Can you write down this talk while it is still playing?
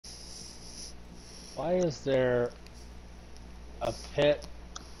Why is there a pet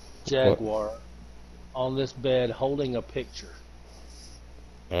What? jaguar on this bed holding a picture?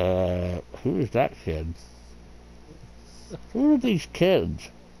 Who is that kid? Who are these kids?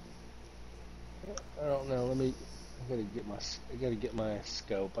 I don't know. Let me. I gotta get my. I gotta get my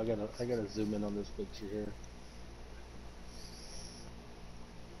scope. I gotta. I gotta zoom in on this picture here.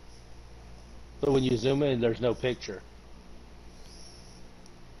 So when you zoom in, there's no picture.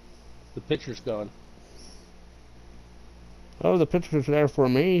 The picture's gone. Oh, the picture's there for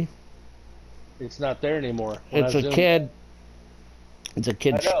me. It's not there anymore. When I It's a zoomed kid. It's a in,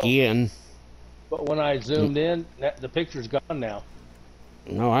 kid I know. skiing. But when I zoomed in, the picture's gone now.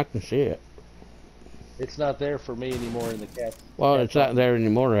 No, I can see it. It's not there for me anymore in the Well, cat it's not phone. there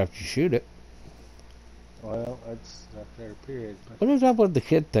anymore after you shoot it. Well, it's not there. Period. But What is up with the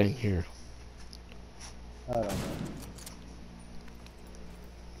kid thing here? I don't know.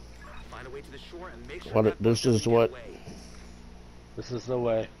 Find a way to the shore and make sure What? that boat This is doesn't get what? away. This is the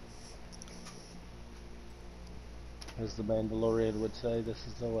way, as the Mandalorian would say. This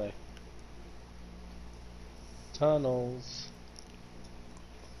is the way. Tunnels.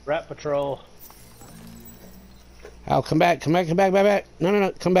 Rat Patrol. Oh, come back! Come back! Come back! Back! Back! No! No!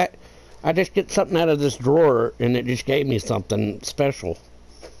 No! Come back! I just get something out of this drawer, and it just gave me something special.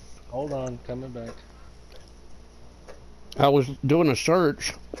 Hold on, coming back. I was doing a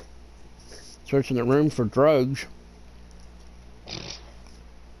search, searching the room for drugs.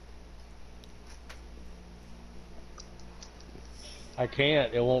 I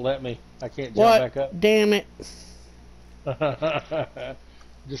can't. It won't let me. I can't jump What? back up. Damn it!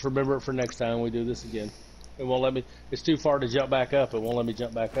 Just remember it for next time we do this again. It won't let me. It's too far to jump back up. It won't let me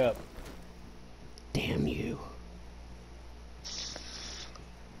jump back up. Damn you!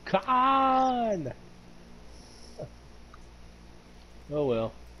 Con! Oh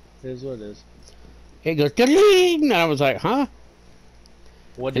well. It is what it is. It goes ding, and I was like, huh?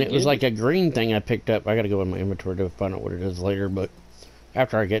 What And did it it was give like you? a green thing I picked up. I gotta go in my inventory to find out what it is later, but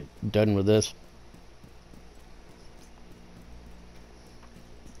after I get done with this.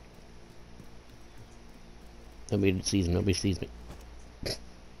 Nobody sees me. Nobody sees me.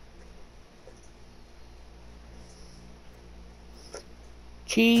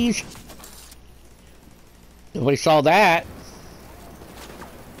 Cheese. Nobody saw that.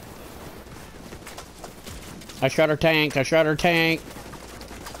 I shot her tank. I shot her tank.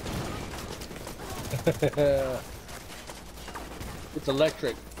 It's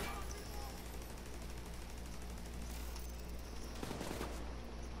electric.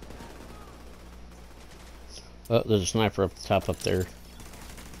 Oh, there's a sniper up the top up there.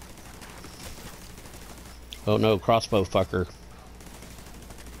 Oh no, crossbow fucker.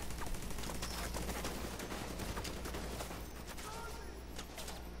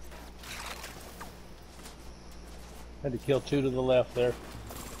 Had to kill two to the left there.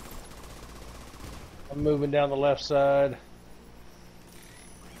 I'm moving down the left side.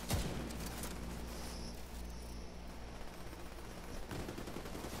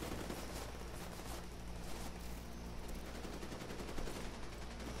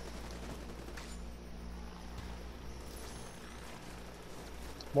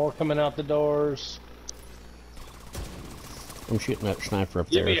 More coming out the doors. I'm shooting that sniper up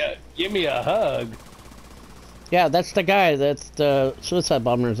there. Give me a hug. Yeah, that's the guy. That's the suicide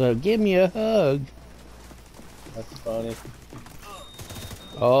bomber. So give me a hug. That's funny.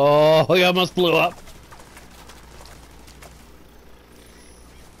 Oh, he almost blew up.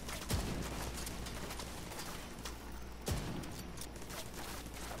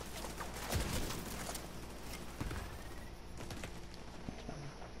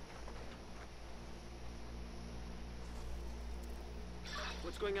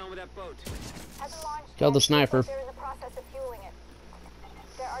 What's going on with that boat? At the launch Kill the pad, sniper. they're in the process of fueling it.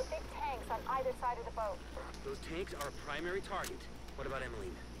 There are big tanks on either side of the boat. Those tanks are a primary target. What about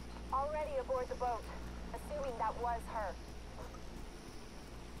Emmeline? Already aboard the boat, assuming that was her.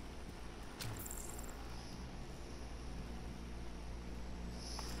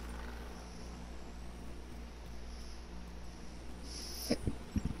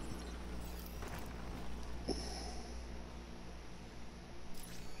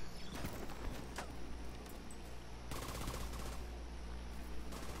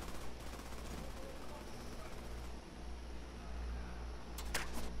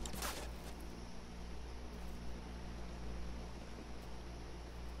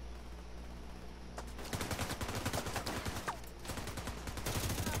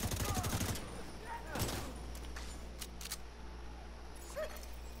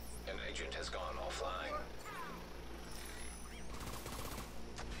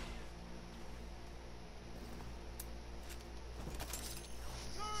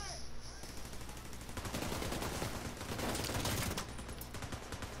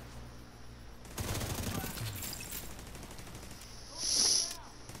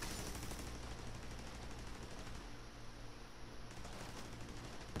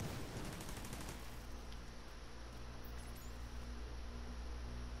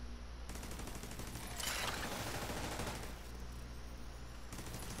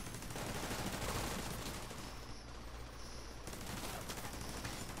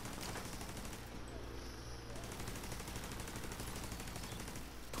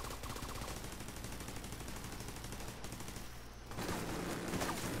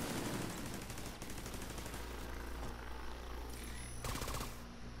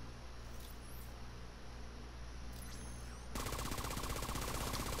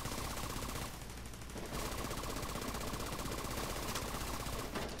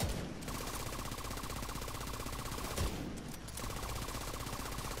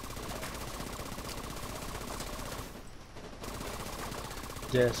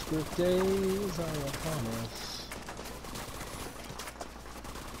 Desperate days are upon us.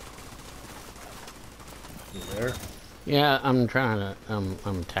 You there? Yeah, I'm trying to. I'm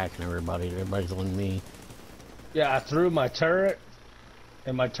attacking everybody. Everybody's on me. Yeah, I threw my turret,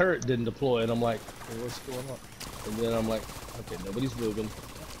 and my turret didn't deploy, and I'm like, well, what's going on? And then I'm like, okay, nobody's moving.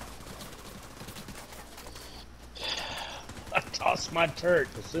 I tossed my turret.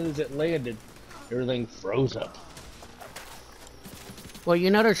 As soon as it landed, everything froze up. Well,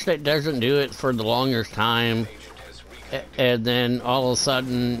 you notice that doesn't do it for the longest time, and then all of a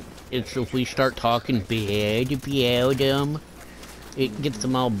sudden, it's if we start talking bad about them, it gets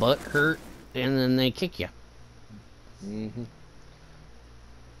them all butt hurt, and then they kick you. Mm-hmm.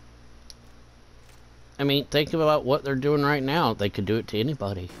 I mean, think about what they're doing right now. They could do it to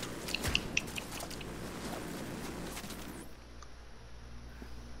anybody.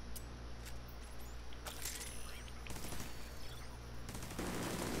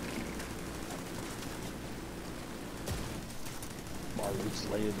 Marley's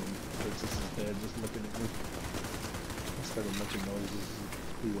laying in Princess's bed, just looking at me. I started making noises.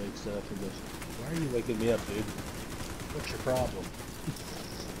 He wakes up and goes, "Why are you waking me up, dude? What's your problem?"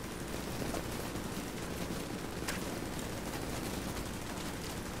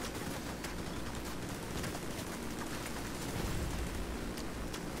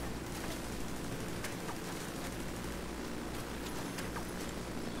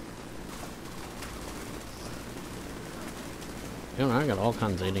 You know, I got all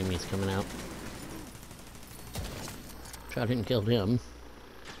kinds of enemies coming out. Try didn't kill him.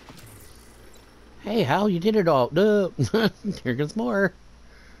 Hey, Hal, you did it all. No, here goes more.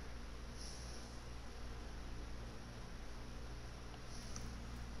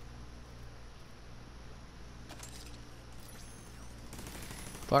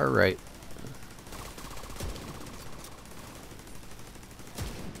 Far right.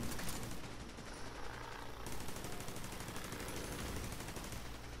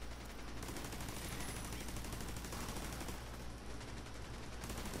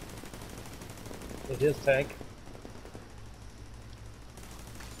 With his tank.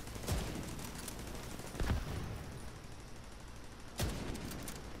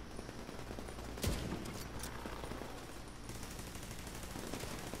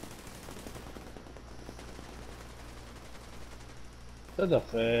 To the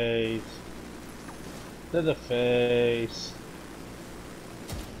face. To the face.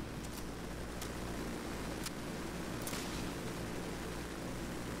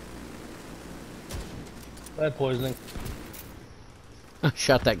 Bad poisoning. I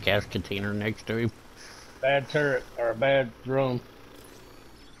shot that gas container next to him. Bad turret, or a bad drone.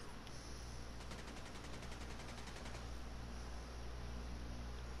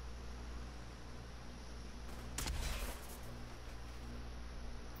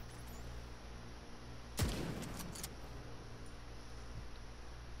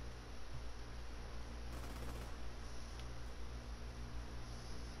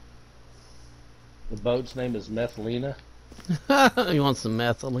 The boat's name is Methelina. He wants some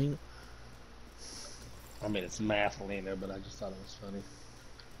methylene. I mean, it's Mathelina, but I just thought it was funny.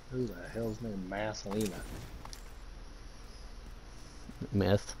 Who the hell's named Mathelina?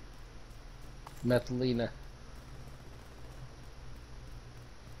 Meth. Methelina.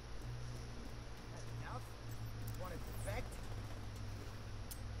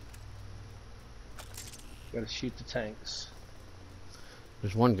 Gotta shoot the tanks.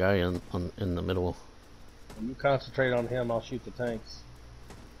 There's one guy in the middle. When you concentrate on him, I'll shoot the tanks.